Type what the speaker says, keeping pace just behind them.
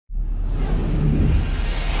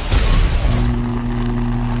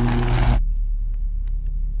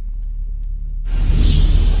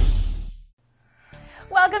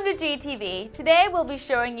Welcome to GTV. Today we'll be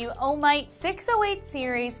showing you Ohmite 608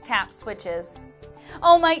 series tap switches.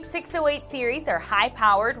 Ohmite 608 series are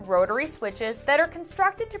high-powered rotary switches that are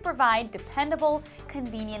constructed to provide dependable,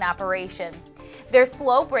 convenient operation. They're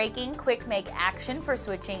slow-breaking, quick-make action for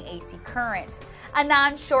switching AC current. A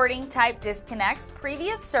non-shorting type disconnects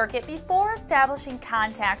previous circuit before establishing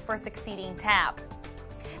contact for succeeding tap.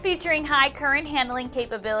 Featuring high current handling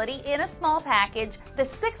capability in a small package, the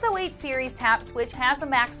 608 series tap switch has a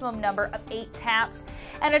maximum number of 8 taps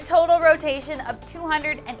and a total rotation of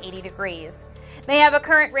 280 degrees. They have a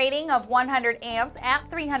current rating of 100 amps at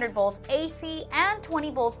 300 volts AC and 20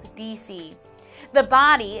 volts DC. The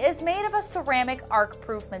body is made of a ceramic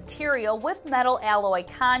arc-proof material with metal alloy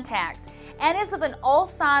contacts and is of an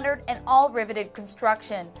all-soldered and all-riveted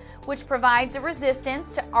construction, which provides a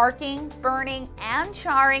resistance to arcing, burning, and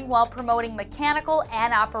charring while promoting mechanical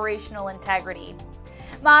and operational integrity.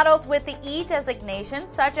 Models with the E designation,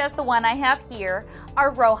 such as the one I have here,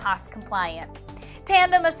 are RoHS compliant.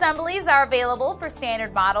 Tandem assemblies are available for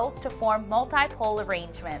standard models to form multi-pole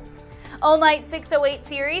arrangements. Ohmite 608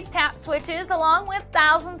 series tap switches, along with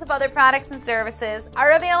thousands of other products and services,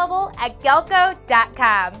 are available at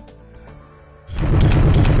Galco.com.